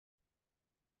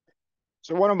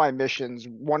So one of my missions,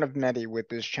 one of many with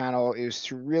this channel, is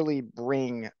to really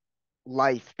bring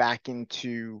life back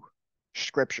into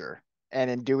scripture. And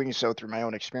in doing so through my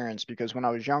own experience, because when I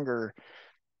was younger,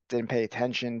 didn't pay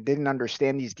attention, didn't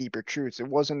understand these deeper truths. It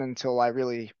wasn't until I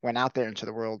really went out there into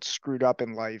the world, screwed up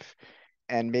in life,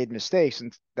 and made mistakes,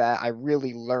 and that I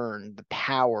really learned the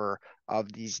power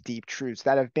of these deep truths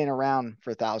that have been around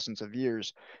for thousands of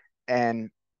years. And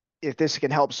if this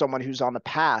can help someone who's on the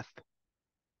path,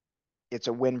 it's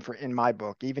a win for in my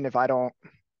book, even if I don't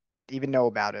even know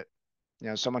about it.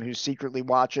 Someone who's secretly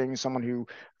watching, someone who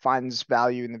finds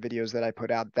value in the videos that I put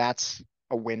out, that's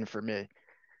a win for me.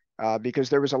 Because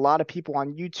there was a lot of people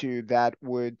on YouTube that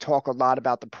would talk a lot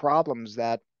about the problems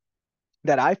that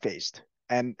I faced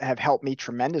and have helped me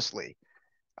tremendously.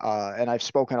 And I've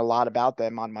spoken a lot about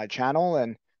them on my channel,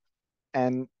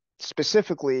 and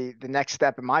specifically, the next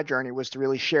step in my journey was to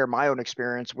really share my own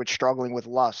experience with struggling with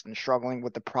lust and struggling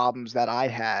with the problems that I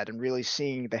had, and really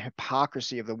seeing the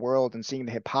hypocrisy of the world and seeing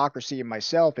the hypocrisy in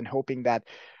myself, and hoping that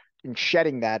in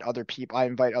shedding that, other people, I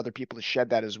invite other people to shed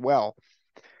that as well.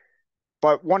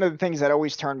 But one of the things that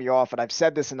always turned me off, and I've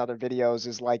said this in other videos,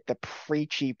 is like the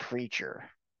preachy preacher.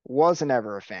 Wasn't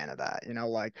ever a fan of that,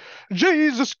 like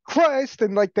Jesus Christ,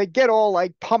 and like they get all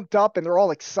like pumped up and they're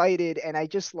all excited, and I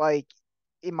just like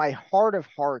in my heart of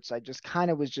hearts, I just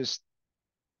kind of was just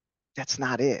that's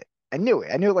not it. I knew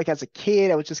it. I knew it like as a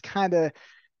kid. I was just kind of,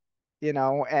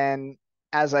 and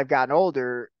as I've gotten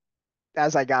older,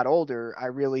 as I got older, I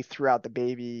really threw out the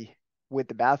baby with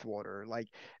the bathwater, like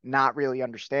not really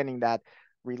understanding that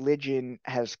religion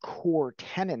has core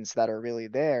tenets that are really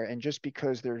there. And just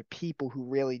because there are people who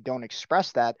really don't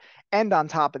express that, and on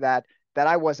top of that, that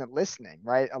I wasn't listening,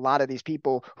 right? A lot of these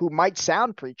people who might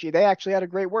sound preachy, they actually had a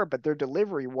great word, but their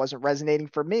delivery wasn't resonating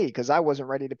for me because I wasn't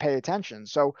ready to pay attention.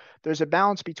 So there's a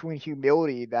balance between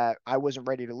humility that I wasn't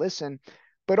ready to listen,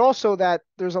 but also that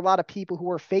there's a lot of people who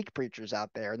are fake preachers out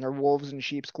there and they're wolves in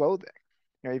sheep's clothing.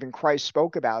 Even Christ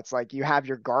spoke about it's like you have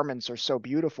your garments are so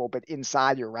beautiful, but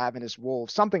inside you're ravenous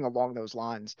wolves, something along those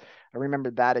lines. I remember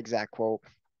that exact quote.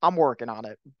 I'm working on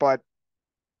it. But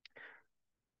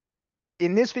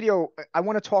in this video, I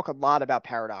want to talk a lot about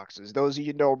paradoxes. Those of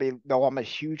you know me know I'm a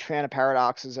huge fan of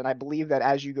paradoxes, and I believe that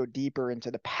as you go deeper into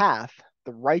the path,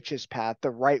 the righteous path,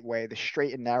 the right way, the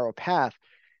straight and narrow path,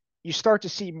 you start to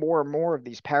see more and more of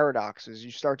these paradoxes.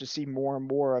 You start to see more and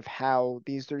more of how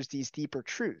there's these deeper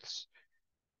truths,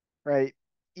 right?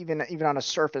 Even on a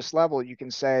surface level, you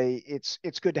can say it's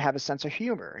good to have a sense of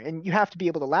humor, and you have to be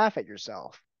able to laugh at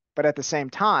yourself. But at the same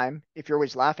time, if you're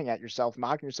always laughing at yourself,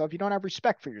 mocking yourself, you don't have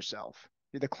respect for yourself.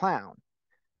 You're the clown.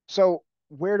 So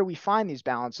where do we find these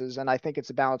balances? And I think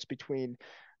it's a balance between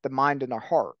the mind and the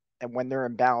heart. And when they're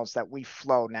in balance, that we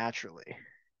flow naturally.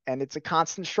 And it's a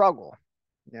constant struggle.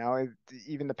 You know,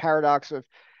 even the paradox of,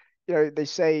 they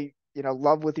say,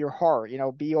 love with your heart,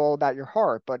 be all about your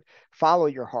heart, but follow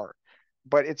your heart.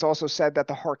 But it's also said that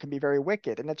the heart can be very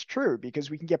wicked. And it's true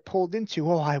because we can get pulled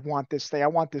into, oh, I want this thing. I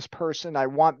want this person. I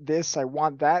want this. I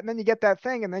want that. And then you get that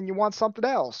thing and then you want something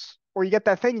else. Or you get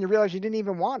that thing and you realize you didn't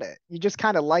even want it. You just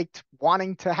kind of liked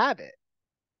wanting to have it.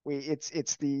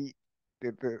 It's the,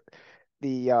 the,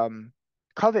 the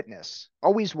covetousness,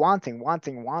 always wanting,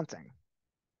 wanting, wanting,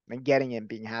 and getting it and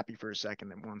being happy for a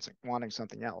second and wanting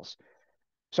something else.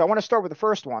 So I want to start with the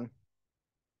first one.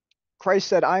 Christ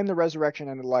said, I am the resurrection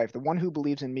and the life. The one who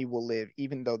believes in me will live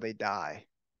even though they die.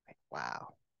 Like,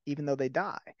 wow. Even though they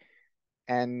die.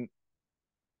 And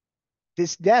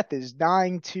this death is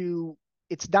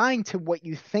it's dying to what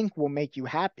you think will make you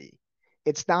happy.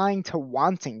 It's dying to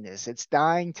wantingness. It's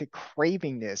dying to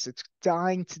cravingness. It's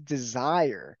dying to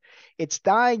desire. It's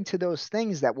dying to those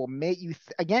things that will make you,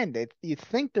 again, that you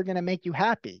think they're going to make you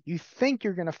happy. You think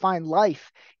you're going to find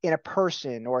life in a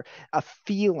person or a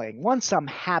feeling. Once I'm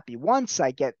happy, once I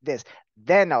get this,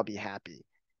 then I'll be happy,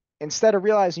 instead of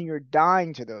realizing you're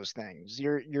dying to those things.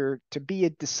 You're to be a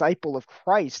disciple of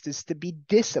Christ is to be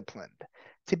disciplined,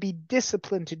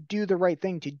 to do the right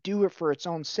thing, to do it for its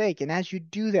own sake. And as you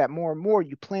do that more and more,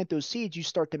 you plant those seeds, you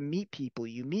start to meet people.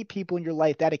 You meet people in your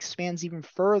life that expands even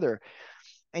further,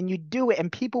 and you do it,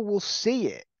 and people will see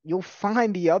it. You'll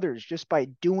find the others just by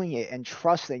doing it and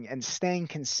trusting and staying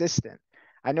consistent.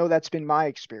 I know that's been my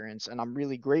experience, and I'm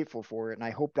really grateful for it. And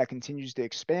I hope that continues to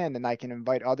expand and I can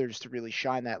invite others to really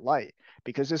shine that light,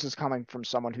 because this is coming from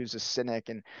someone who's a cynic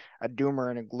and a doomer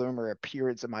and a gloomer at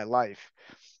periods of my life.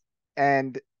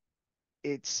 And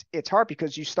it's hard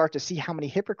because you start to see how many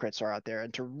hypocrites are out there,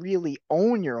 and to really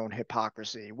own your own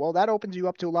hypocrisy. Well, that opens you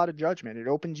up to a lot of judgment. It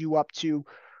opens you up to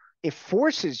it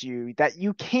forces you that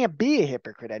you can't be a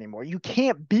hypocrite anymore. You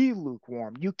can't be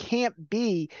lukewarm. You can't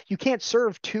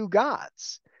serve two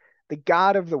gods, the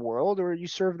God of the world, or you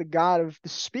serve the God of the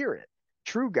Spirit,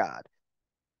 true God,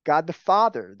 God the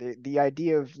Father, the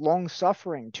idea of long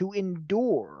suffering, to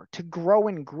endure, to grow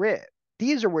in grit.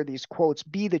 These are where these quotes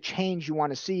be the change you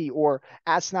want to see, or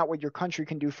that's not what your country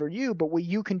can do for you, but what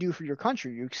you can do for your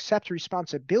country. You accept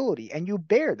responsibility and you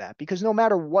bear that because no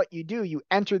matter what you do, you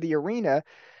enter the arena,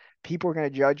 people are going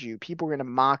to judge you. People are going to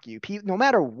mock you. No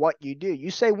matter what you do,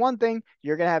 you say one thing,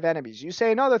 you're going to have enemies. You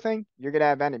say another thing, you're going to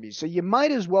have enemies. So you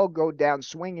might as well go down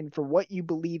swinging for what you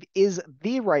believe is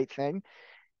the right thing,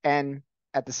 and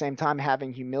at the same time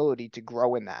having humility to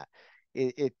grow in that.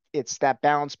 It's that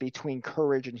balance between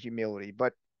courage and humility.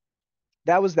 But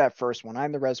that was that first one.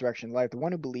 I'm the resurrection life. The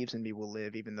one who believes in me will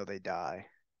live even though they die.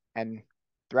 And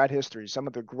throughout history, some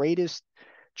of the greatest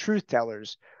truth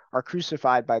tellers are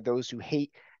crucified by those who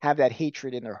have that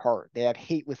hatred in their heart. They have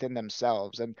hate within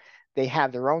themselves and they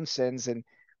have their own sins. And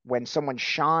when someone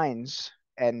shines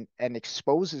and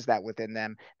exposes that within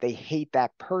them, they hate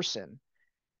that person,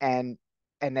 and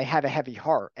they have a heavy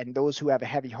heart. And those who have a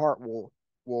heavy heart will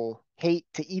hate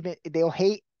to even they'll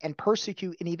hate and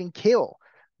persecute and even kill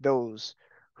those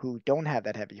who don't have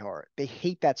that heavy heart. They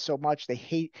hate that so much. They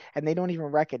hate and they don't even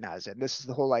recognize it. And this is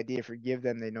the whole idea: forgive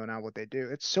them, they know not what they do.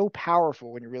 It's so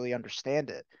powerful when you really understand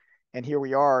it. And here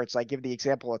we are. It's like, give the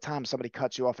example of time somebody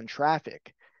cuts you off in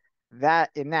traffic.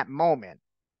 That in that moment,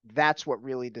 that's what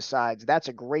really decides. That's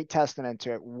a great testament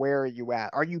to where are you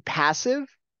at. Are you passive?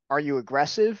 Are you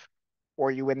aggressive? Or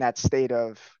are you in that state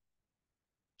of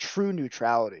true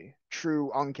neutrality,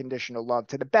 true unconditional love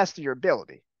to the best of your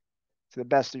ability, to the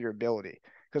best of your ability?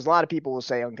 Because a lot of people will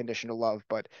say unconditional love,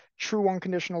 but true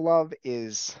unconditional love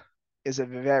is a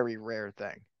very rare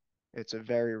thing. It's a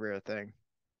very rare thing.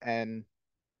 And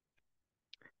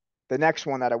the next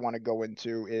one that I want to go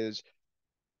into is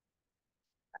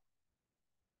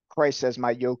Christ says,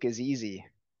 "My yoke is easy,"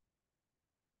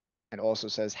 and also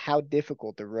says, "How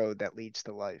difficult the road that leads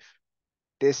to life."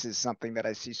 This is something that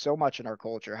I see so much in our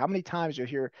culture. How many times you'll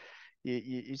hear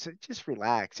you say, just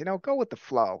relax, go with the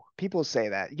flow. People say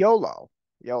that. YOLO.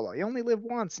 YOLO. You only live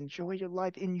once. Enjoy your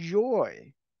life.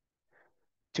 Enjoy.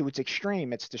 To its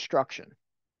extreme, it's destruction.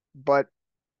 But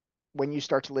when you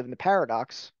start to live in the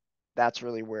paradox, that's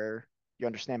really where you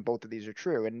understand both of these are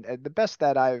true. And the best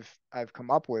that I've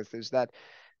come up with is that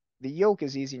the yoke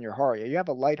is easy in your heart. You have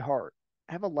a light heart.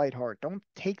 Have a light heart. Don't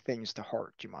take things to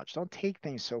heart too much. Don't take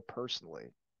things so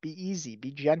personally. Be easy,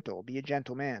 be gentle, be a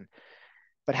gentle man.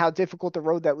 But how difficult the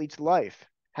road that leads to life.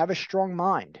 Have a strong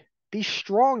mind. Be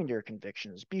strong in your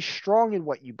convictions. Be strong in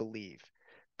what you believe.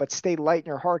 But stay light in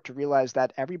your heart to realize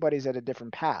that everybody's at a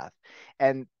different path.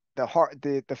 And the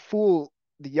fool,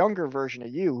 the younger version of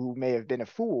you who may have been a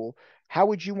fool, how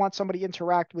would you want somebody to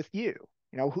interact with you?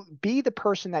 Be the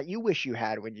person that you wish you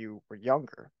had when you were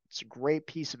younger. It's a great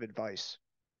piece of advice.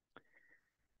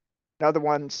 Another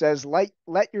one says,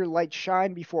 let your light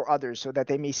shine before others so that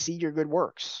they may see your good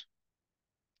works.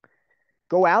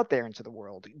 Go out there into the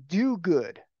world, do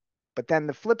good. But then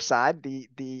the flip side,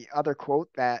 the other quote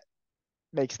that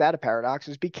makes that a paradox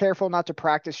is, be careful not to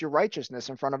practice your righteousness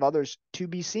in front of others to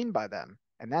be seen by them.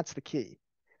 And that's the key.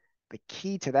 The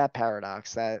key to that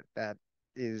paradox that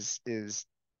is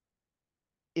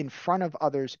in front of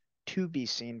others to be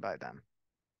seen by them,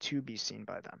 to be seen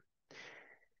by them.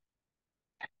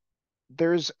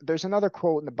 There's another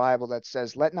quote in the Bible that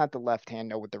says, "Let not the left hand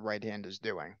know what the right hand is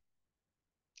doing."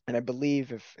 And I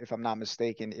believe, if I'm not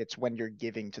mistaken, it's when you're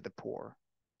giving to the poor.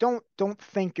 Don't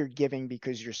think you're giving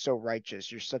because you're so righteous.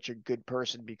 You're such a good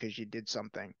person because you did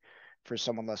something for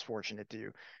someone less fortunate to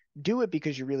you. Do it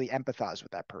because you really empathize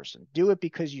with that person. Do it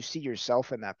because you see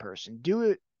yourself in that person. Do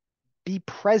it, be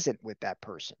present with that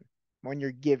person when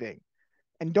you're giving.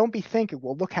 And don't be thinking,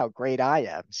 well, look how great I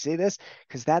am. See this?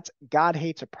 Because that's God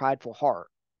hates a prideful heart.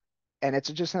 And it's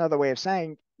just another way of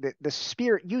saying that the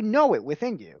spirit, it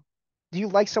within you. Do you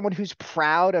like someone who's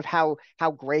proud of how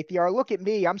great they are? Look at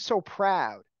me, I'm so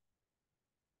proud.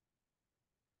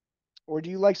 Or do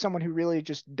you like someone who really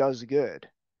just does good?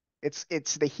 It's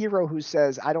the hero who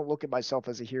says, I don't look at myself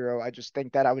as a hero. I just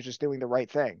think that I was just doing the right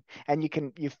thing. And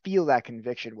you feel that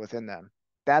conviction within them.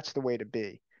 That's the way to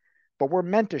be. But we're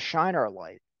meant to shine our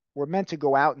light. We're meant to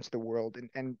go out into the world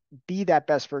and be that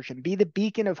best version, be the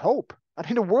beacon of hope. I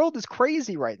mean, the world is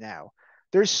crazy right now.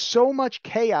 There's so much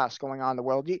chaos going on in the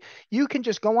world. You can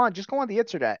just go on the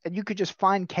internet and you could just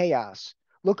find chaos.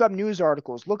 Look up news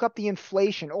articles, look up the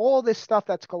inflation, all this stuff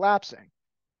that's collapsing.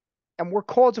 And we're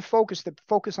called to focus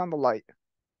on the light.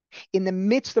 In the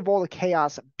midst of all the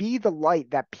chaos, be the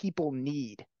light that people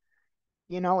need.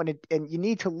 and you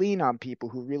need to lean on people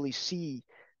who really see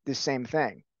the same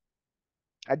thing.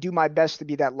 I do my best to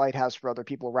be that lighthouse for other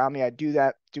people around me.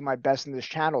 Do my best in this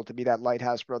channel to be that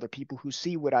lighthouse for other people who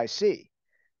see what I see.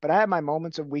 But I have my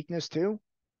moments of weakness too.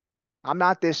 I'm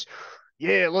not this,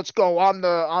 yeah, let's go.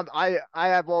 I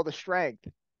have all the strength.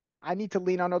 I need to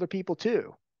lean on other people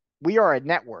too. We are a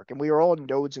network and we are all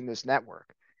nodes in this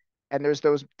network. And there's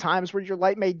those times where your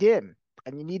light may dim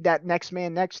and you need that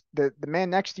the man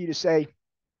next to you to say,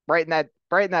 brighten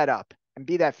that up and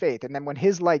be that faith. And then when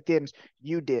his light dims,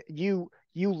 you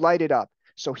light it up.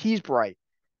 So he's bright.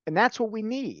 And that's what we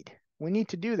need. We need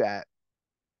to do that.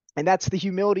 And that's the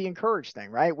humility and courage thing,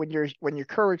 right? When your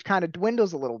courage kind of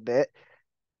dwindles a little bit,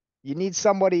 you need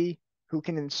somebody who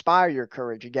can inspire your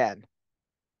courage again.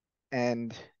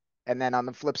 And and then on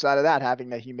the flip side of that, having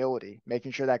the humility,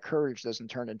 making sure that courage doesn't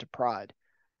turn into pride.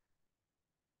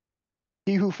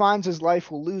 He who finds his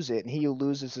life will lose it, and he who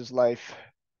loses his life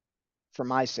for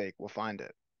my sake will find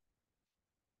it.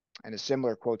 And a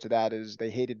similar quote to that is, they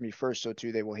hated me first, so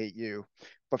too they will hate you.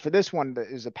 But for this one that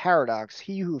is a paradox.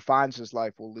 He who finds his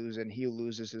life will lose it, and he who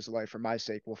loses his life for my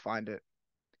sake will find it.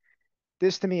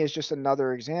 This to me is just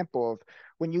another example of,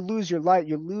 when you lose your life,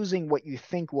 you're losing what you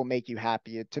think will make you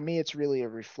happy. To me, it's really a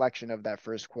reflection of that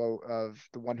first quote of,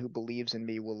 the one who believes in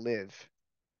me will live,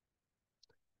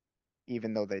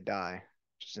 even though they die.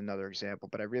 Just another example.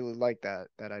 But I really like that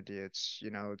idea.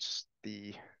 It's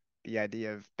the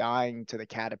idea of dying to the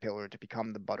caterpillar to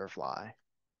become the butterfly,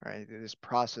 right? This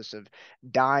process of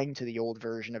dying to the old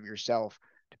version of yourself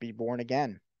to be born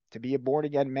again, to be a born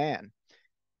again man.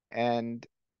 And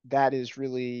that is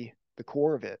really the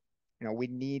core of it. We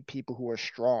need people who are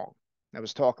strong. I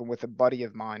was talking with a buddy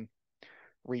of mine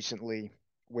recently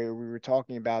where we were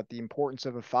talking about the importance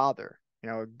of a father.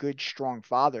 A good, strong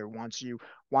father wants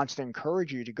to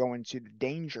encourage you to go into the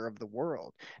danger of the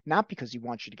world, not because he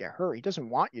wants you to get hurt. He doesn't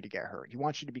want you to get hurt. He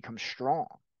wants you to become strong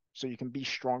so you can be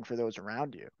strong for those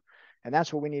around you. And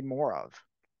that's what we need more of.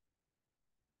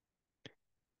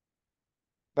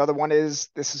 The other one is,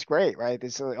 this is great, right?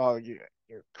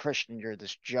 You're Christian, you're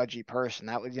this judgy person.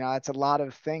 That's a lot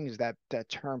of things that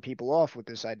turn people off with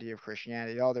this idea of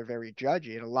Christianity. Oh, they're very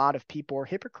judgy, and a lot of people are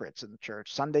hypocrites in the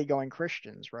church, Sunday going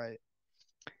Christians, right?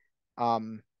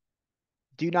 Um,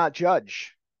 do not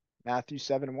judge, Matthew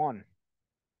 7:1.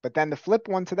 But then the flip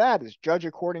one to that is, judge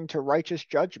according to righteous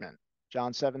judgment,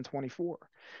 John 7:24.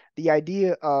 The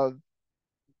idea of,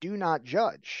 do not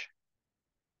judge,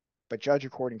 but judge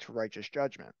according to righteous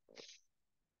judgment.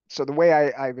 So the way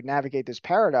I would navigate this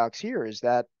paradox here is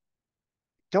that,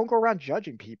 don't go around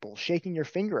judging people, shaking your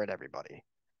finger at everybody.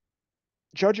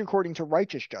 Judge according to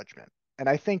righteous judgment. And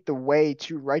I think the way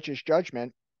to righteous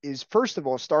judgment is, first of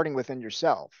all, starting within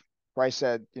yourself. Christ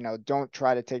said, don't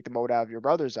try to take the mote out of your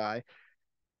brother's eye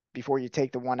before you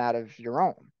take the one out of your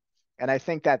own. And I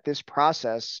think that this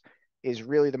process is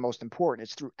really the most important.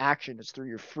 It's through action, it's through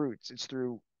your fruits, it's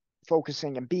through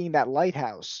focusing and being that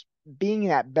lighthouse, being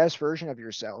that best version of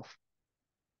yourself.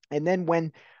 And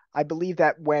then I believe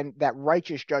that when that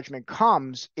righteous judgment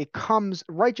comes,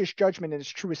 righteous judgment in its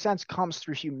truest sense comes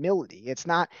through humility.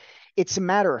 It's a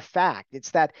matter of fact.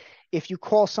 It's that if you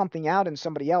call something out in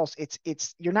somebody else,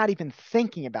 you're not even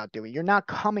thinking about doing it. You're not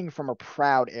coming from a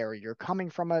proud area. You're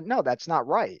coming from no, that's not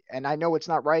right. And I know it's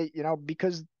not right,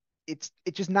 because it's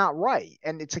just not right.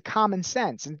 And it's a common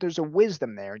sense. And there's a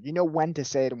wisdom there. You know when to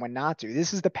say it and when not to.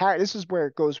 This is where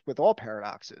it goes with all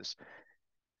paradoxes.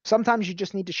 Sometimes you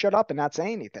just need to shut up and not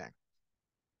say anything.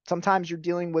 Sometimes you're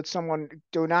dealing with someone,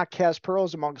 do not cast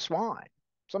pearls among swine.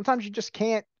 Sometimes you just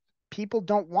can't, people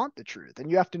don't want the truth, and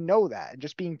you have to know that, and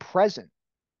just being present,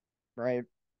 right?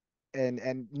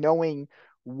 And knowing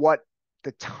what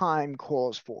the time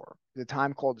calls for. The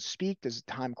time called to speak, there's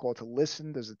a time called to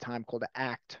listen, there's a time called to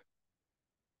act.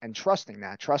 And trusting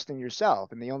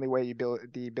yourself. And the only way you build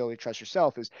the ability to trust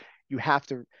yourself is, you have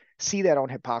to see that own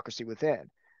hypocrisy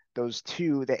within. Those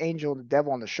two, the angel and the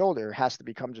devil on the shoulder, has to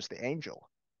become just the angel.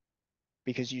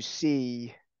 Because you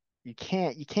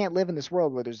can't live in this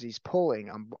world where there's pulling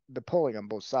on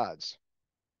both sides.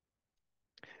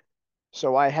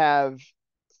 So I have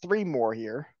three more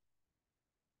here.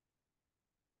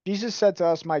 Jesus said to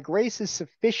us, my grace is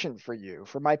sufficient for you,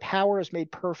 for my power is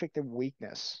made perfect in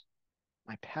weakness.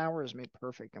 My power is made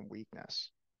perfect in weakness.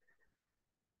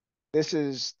 This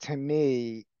is, to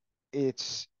me,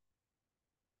 it's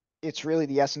really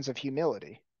the essence of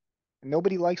humility.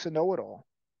 Nobody likes a know-it-all.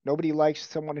 Nobody likes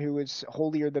someone who is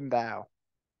holier than thou.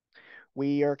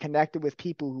 We are connected with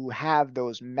people who have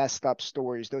those messed up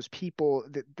stories. Those people,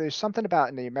 there's something about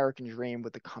in the American dream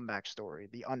with the comeback story,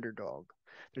 the underdog.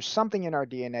 There's something in our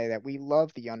DNA that we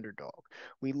love the underdog.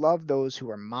 We love those who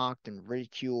are mocked and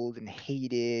ridiculed and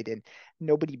hated, and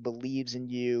nobody believes in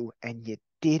you, and you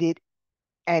did it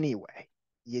anyway.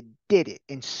 You did it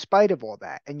in spite of all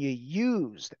that. And you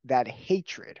used that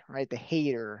hatred, right? The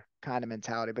hater kind of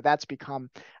mentality. But that's become,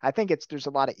 I think there's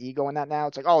a lot of ego in that now.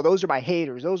 It's like, oh, those are my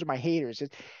haters. Those are my haters.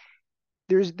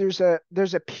 There's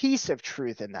a piece of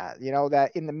truth in that,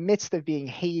 that in the midst of being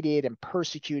hated and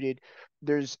persecuted,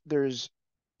 there's there's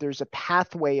there's a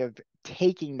pathway of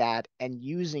taking that and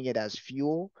using it as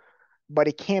fuel, but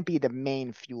it can't be the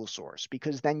main fuel source,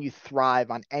 because then you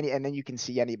thrive on any, and then you can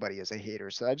see anybody as a hater.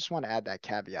 So I just want to add that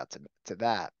caveat to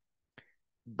that.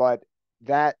 But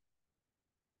that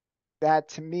that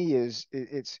to me is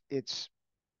it's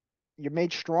you're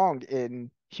made strong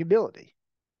in humility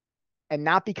and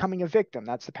not becoming a victim.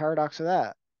 That's the paradox of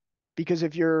that. Because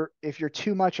if you're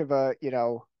too much of a,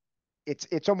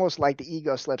 it's almost like the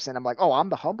ego slips in. I'm like, oh, I'm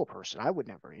the humble person. I would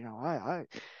never, I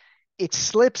it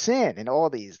slips in all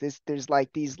these. There's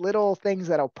like these little things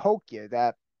that'll poke you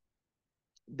that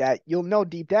you'll know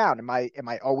deep down, am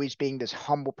I always being this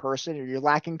humble person, or you're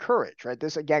lacking courage, right?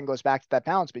 This again goes back to that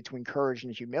balance between courage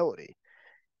and humility.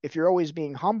 If you're always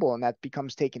being humble and that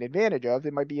becomes taken advantage of,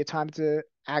 it might be a time to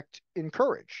act in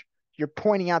courage. You're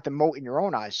pointing out the mote in your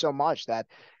own eye so much that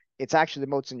it's actually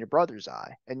the motes in your brother's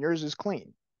eye, and yours is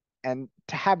clean. And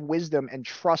to have wisdom and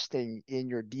trusting in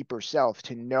your deeper self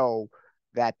to know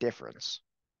that difference.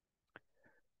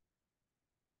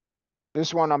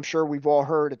 This one, I'm sure we've all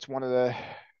heard. It's one of the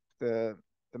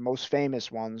the most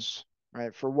famous ones,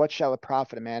 right? For what shall it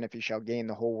profit a man if he shall gain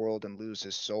the whole world and lose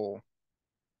his soul?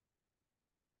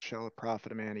 Shall it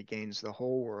profit a man he gains the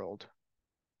whole world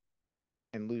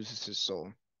and loses his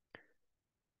soul?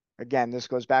 Again, this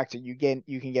goes back to you can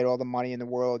get all the money in the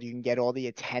world, you can get all the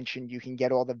attention, you can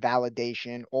get all the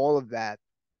validation, all of that,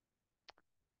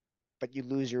 but you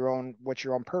lose what's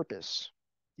your own purpose.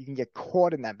 You can get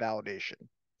caught in that validation.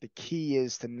 The key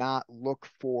is to not look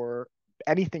for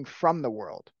anything from the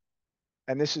world.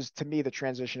 And this is to me the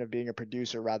transition of being a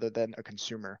producer rather than a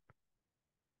consumer.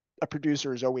 A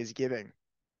producer is always giving.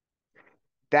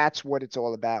 That's what it's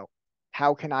all about.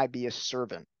 How can I be a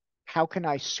servant? How can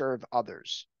I serve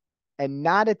others? And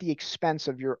not at the expense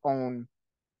of your own,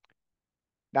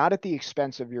 not at the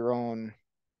expense of your own,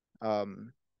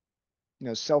 um,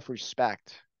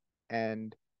 self-respect,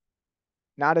 and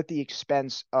not at the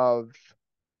expense of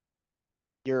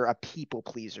you're a people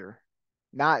pleaser.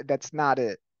 Not That's not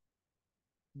it,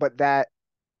 but that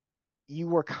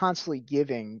you are constantly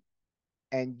giving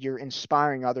and you're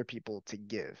inspiring other people to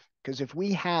give. Because if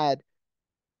we had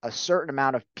a certain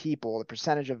amount of people, the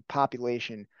percentage of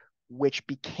population which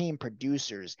became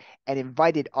producers and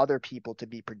invited other people to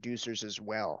be producers as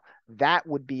well, that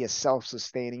would be a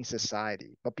self-sustaining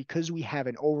society. But because we have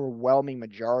an overwhelming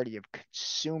majority of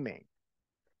consuming,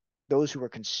 those who are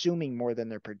consuming more than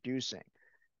they're producing,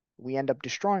 we end up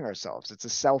destroying ourselves. It's a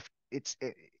self,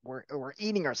 we're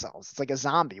eating ourselves. It's like a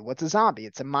zombie. What's a zombie?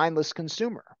 It's a mindless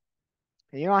consumer.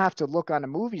 And you don't have to look on the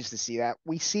movies to see that.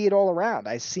 We see it all around.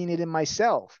 I've seen it in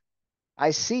myself. I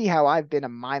see how I've been a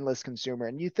mindless consumer.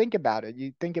 And you think about it.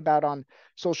 You think about on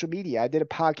social media. I did a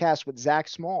podcast with Zach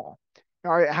Small.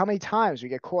 All right, how many times we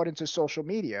get caught into social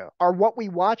media? Are what we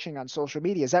watching on social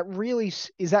media, is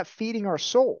that feeding our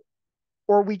soul?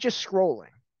 Or are we just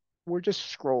scrolling? We're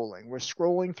just scrolling. We're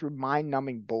scrolling through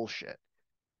mind-numbing bullshit.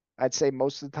 I'd say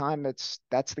most of the time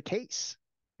that's the case.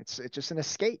 It's just an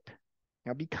escape.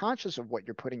 Be conscious of what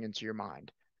you're putting into your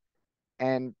mind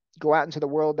and go out into the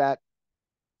world that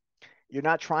you're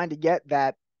not trying to get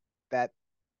that that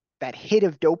hit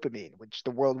of dopamine, which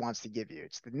the world wants to give you.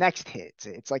 It's the next hit.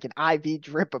 It's like an IV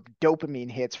drip of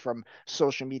dopamine hits from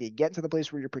social media. Get to the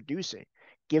place where you're producing.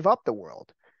 Give up the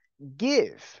world.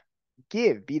 Give.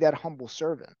 Give. Be that humble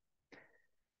servant.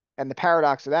 And the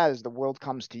paradox of that is the world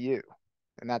comes to you.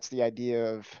 And that's the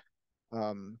idea of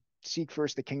seek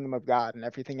first the kingdom of God and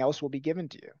everything else will be given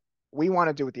to you. We want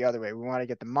to do it the other way. We want to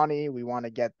get the money. We want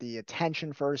to get the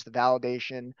attention first, the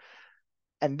validation,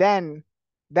 and then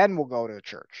we'll go to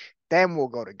church. Then we'll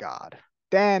go to God.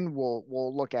 Then we'll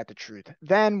look at the truth.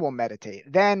 Then we'll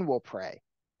meditate. Then we'll pray.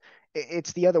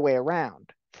 It's the other way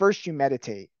around. First you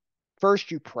meditate.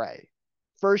 First you pray.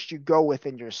 First you go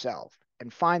within yourself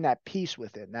and find that peace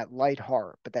within, that light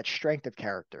heart, but that strength of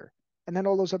character. And then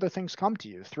all those other things come to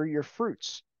you through your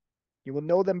fruits. You will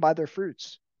know them by their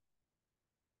fruits.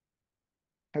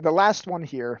 And the last one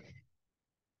here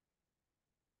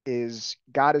is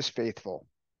God is faithful.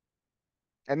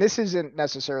 And this isn't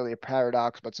necessarily a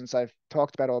paradox, but since I've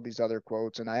talked about all these other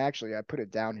quotes, and I put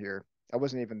it down here.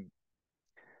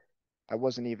 I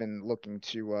wasn't even looking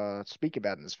to speak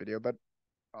about in this video, but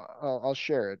I'll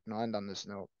share it and I'll end on this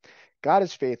note. God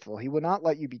is faithful. He will not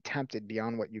let you be tempted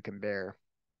beyond what you can bear.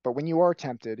 But when you are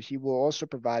tempted, he will also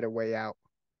provide a way out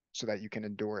so that you can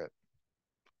endure it.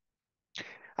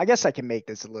 I guess I can make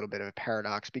this a little bit of a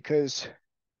paradox because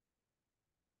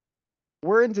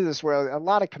we're into this world. A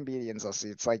lot of comedians I'll see.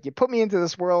 It's like you put me into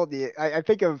this world. I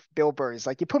think of Bill Burr. He's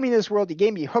like, you put me in this world. You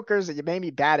gave me hookers and you made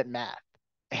me bad at math.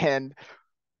 And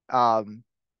um,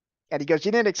 and he goes,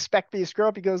 you didn't expect me to screw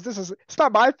up. He goes, it's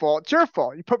not my fault. It's your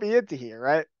fault. You put me into here,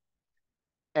 right?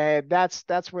 And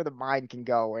that's where the mind can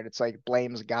go, and it's like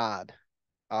blames God.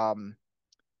 Um,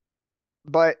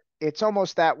 but it's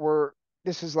almost that we're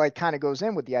this is like kind of goes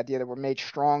in with the idea that we're made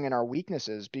strong in our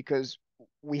weaknesses because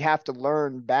we have to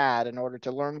learn bad in order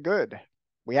to learn good.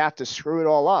 We have to screw it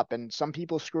all up, and some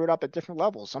people screw it up at different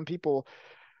levels. Some people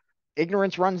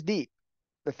ignorance runs deep.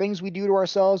 The things we do to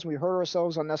ourselves, we hurt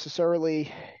ourselves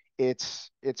unnecessarily.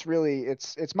 It's really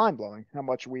it's mind blowing how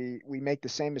much we make the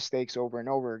same mistakes over and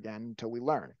over again until we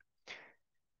learn.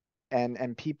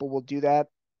 And people will do that.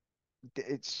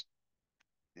 It's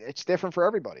it's different for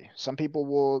everybody. Some people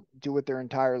will do it their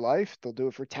entire life. They'll do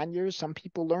it for 10 years. Some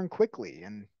people learn quickly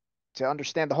and to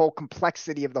understand the whole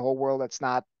complexity of the whole world. That's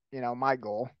not, my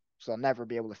goal. So I'll never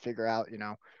be able to figure out,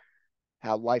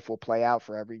 how life will play out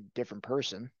for every different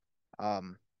person.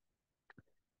 Um,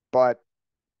 but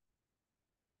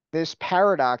this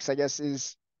paradox, I guess,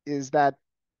 is that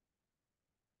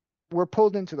we're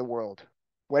pulled into the world.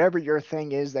 Whatever your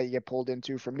thing is that you get pulled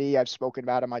into, for me, I've spoken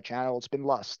about on my channel, it's been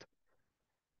lust.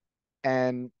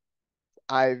 And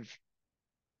I've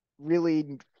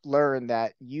really learned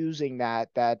that using that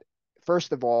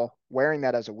first of all, wearing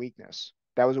that as a weakness,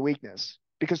 that was a weakness.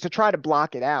 Because to try to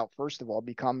block it out, first of all,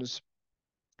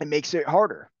 it makes it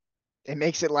harder. It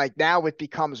makes it like now it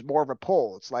becomes more of a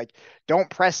pull. It's like, don't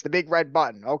press the big red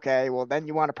button. Okay, well then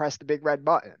you want to press the big red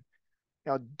button.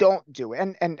 Don't do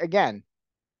it. And again,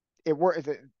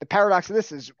 the paradox of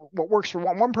this is what works for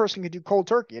one person can do cold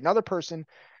turkey. Another person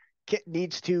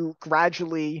needs to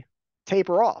gradually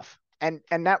taper off. And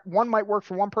that one might work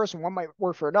for one person, one might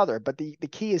work for another. But the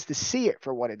key is to see it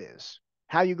for what it is.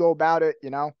 How you go about it,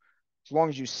 as long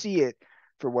as you see it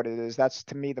for what it is, that's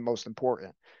to me the most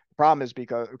important. The problem is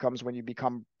because it comes when you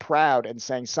become proud and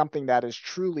saying something that is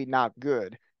truly not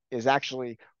good is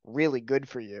actually really good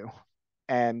for you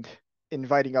and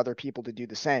inviting other people to do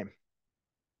the same.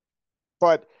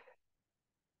 But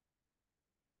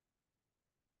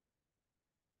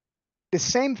the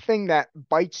same thing that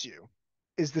bites you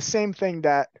is the same thing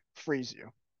that frees you.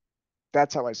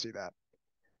 That's how I see that.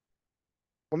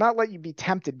 Will not let you be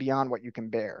tempted beyond what you can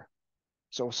bear.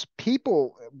 So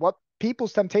what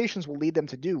people's temptations will lead them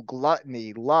to do,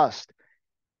 gluttony, lust,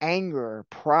 anger,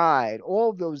 pride, all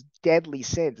of those deadly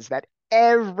sins that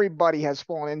everybody has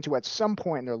fallen into at some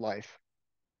point in their life,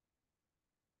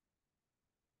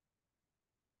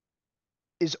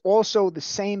 is also the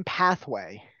same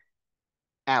pathway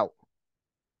out.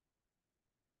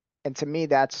 And to me,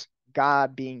 that's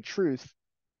God being truth.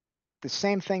 The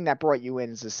same thing that brought you in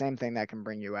is the same thing that can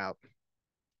bring you out.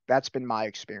 That's been my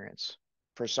experience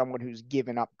for someone who's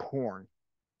given up porn.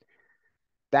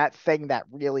 That thing that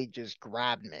really just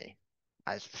grabbed me.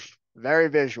 I was very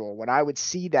visual. When I would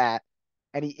see that,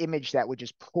 any image that would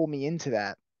just pull me into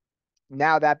that,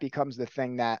 now that becomes the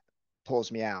thing that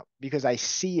pulls me out because I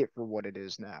see it for what it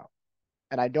is now.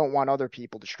 And I don't want other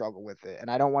people to struggle with it.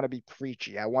 And I don't want to be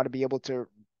preachy. I want to be able to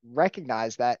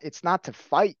recognize that it's not to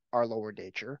fight our lower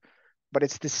nature, but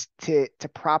it's to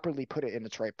properly put it in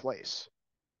its right place.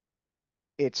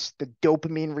 It's the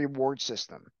dopamine reward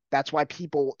system. That's why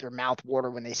people, their mouth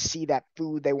water when they see that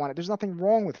food they want it. There's nothing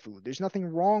wrong with food. There's nothing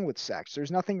wrong with sex.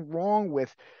 There's nothing wrong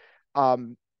with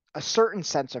um, a certain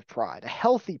sense of pride, a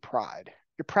healthy pride.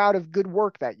 You're proud of good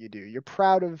work that you do. You're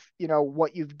proud of,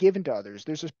 what you've given to others.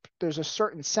 There's a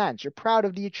certain sense. You're proud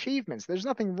of the achievements. There's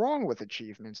nothing wrong with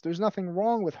achievements. There's nothing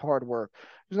wrong with hard work.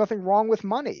 There's nothing wrong with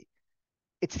money.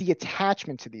 It's the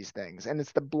attachment to these things, and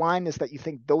it's the blindness that you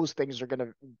think those things are going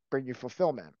to bring you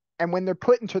fulfillment. And when they're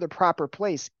put into the proper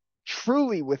place,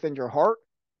 truly within your heart,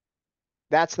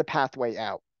 that's the pathway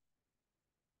out.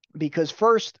 Because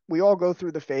first, we all go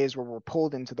through the phase where we're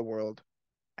pulled into the world.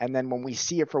 And then when we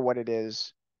see it for what it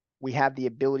is, we have the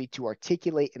ability to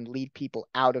articulate and lead people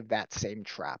out of that same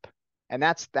trap. And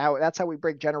that's how we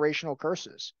break generational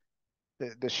curses.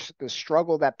 The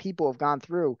struggle that people have gone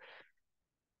through,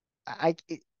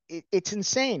 it's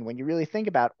insane when you really think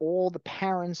about all the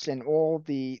parents and all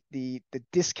the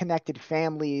disconnected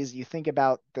families. You think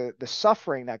about the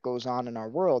suffering that goes on in our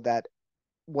world that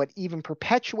what even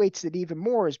perpetuates it even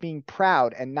more is being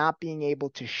proud and not being able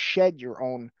to shed your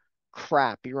own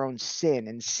crap, your own sin,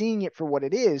 and seeing it for what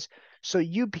it is. So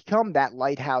you become that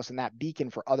lighthouse and that beacon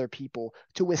for other people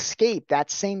to escape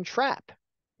that same trap.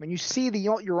 When you see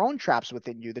your own traps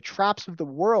within you, the traps of the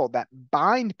world that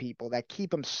bind people, that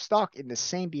keep them stuck in the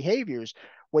same behaviors,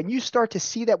 when you start to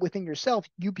see that within yourself,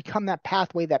 you become that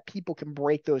pathway that people can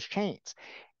break those chains.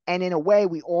 And in a way,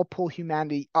 we all pull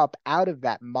humanity up out of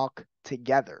that muck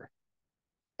together.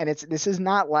 And this is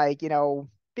not like,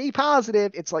 be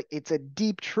positive. It's like it's a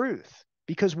deep truth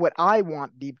because what I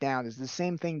want deep down is the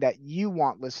same thing that you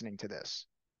want listening to this.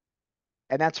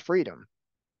 And that's freedom.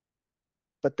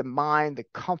 But the mind, the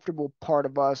comfortable part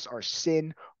of us, our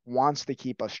sin wants to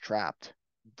keep us trapped.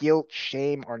 Guilt,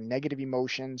 shame, or negative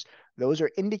emotions, those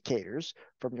are indicators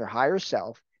from your higher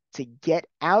self to get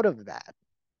out of that.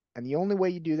 And the only way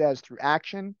you do that is through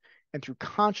action and through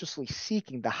consciously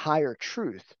seeking the higher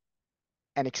truth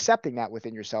and accepting that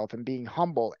within yourself and being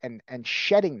humble and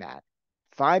shedding that.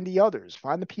 Find the others,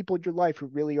 find the people in your life who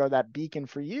really are that beacon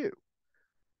for you.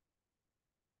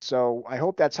 So I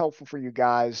hope that's helpful for you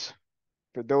guys.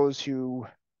 For those who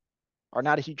are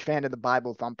not a huge fan of the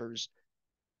Bible thumpers,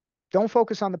 don't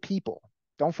focus on the people.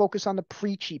 Don't focus on the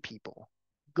preachy people.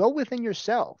 Go within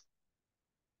yourself.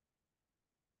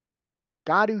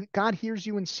 God hears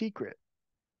you in secret.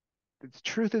 The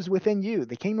truth is within you.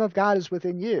 The kingdom of God is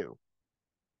within you.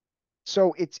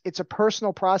 So it's a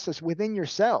personal process within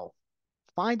yourself.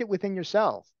 Find it within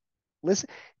yourself. Listen,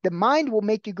 the mind will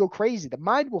make you go crazy. The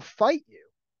mind will fight you.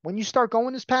 When you start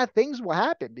going this path, things will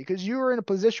happen because you are in a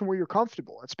position where you're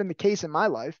comfortable. It's been the case in my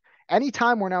life.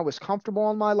 Anytime when I was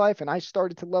comfortable in my life and I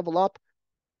started to level up,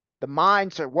 the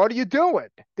mind said, "What are you doing?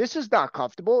 This is not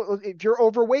comfortable." If you're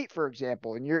overweight, for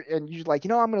example, and you're like,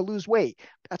 I'm going to lose weight.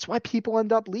 That's why people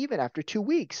end up leaving after 2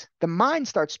 weeks. The mind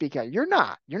starts speaking out. You're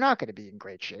not. You're not going to be in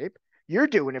great shape. You're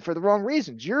doing it for the wrong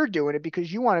reasons. You're doing it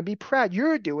because you want to be proud.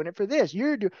 You're doing it for this.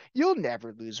 You'll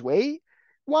never lose weight.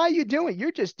 Why are you doing it?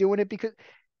 You're just doing it because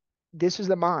this is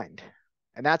the mind.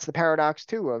 And that's the paradox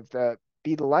too of the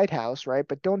be the lighthouse, right?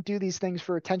 But don't do these things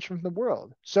for attention from the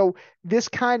world. So this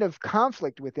kind of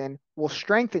conflict within will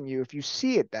strengthen you if you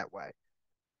see it that way.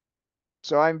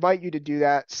 So I invite you to do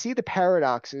that. See the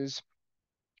paradoxes,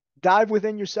 dive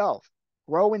within yourself,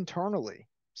 grow internally,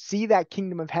 see that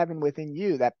kingdom of heaven within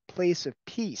you, that place of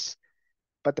peace.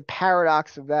 But the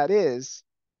paradox of that is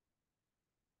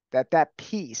that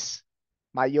peace,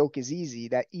 my yoke is easy,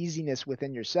 that easiness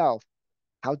within yourself,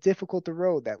 how difficult the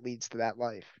road that leads to that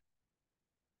life.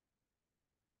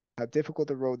 How difficult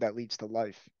the road that leads to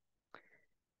life.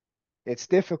 It's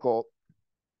difficult,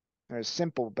 and it's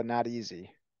simple, but not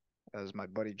easy, as my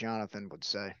buddy Jonathan would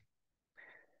say.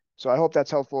 So I hope that's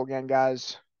helpful again,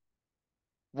 guys.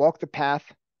 Walk the path,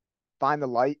 find the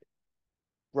light,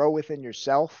 grow within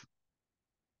yourself,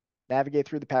 navigate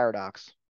through the paradox.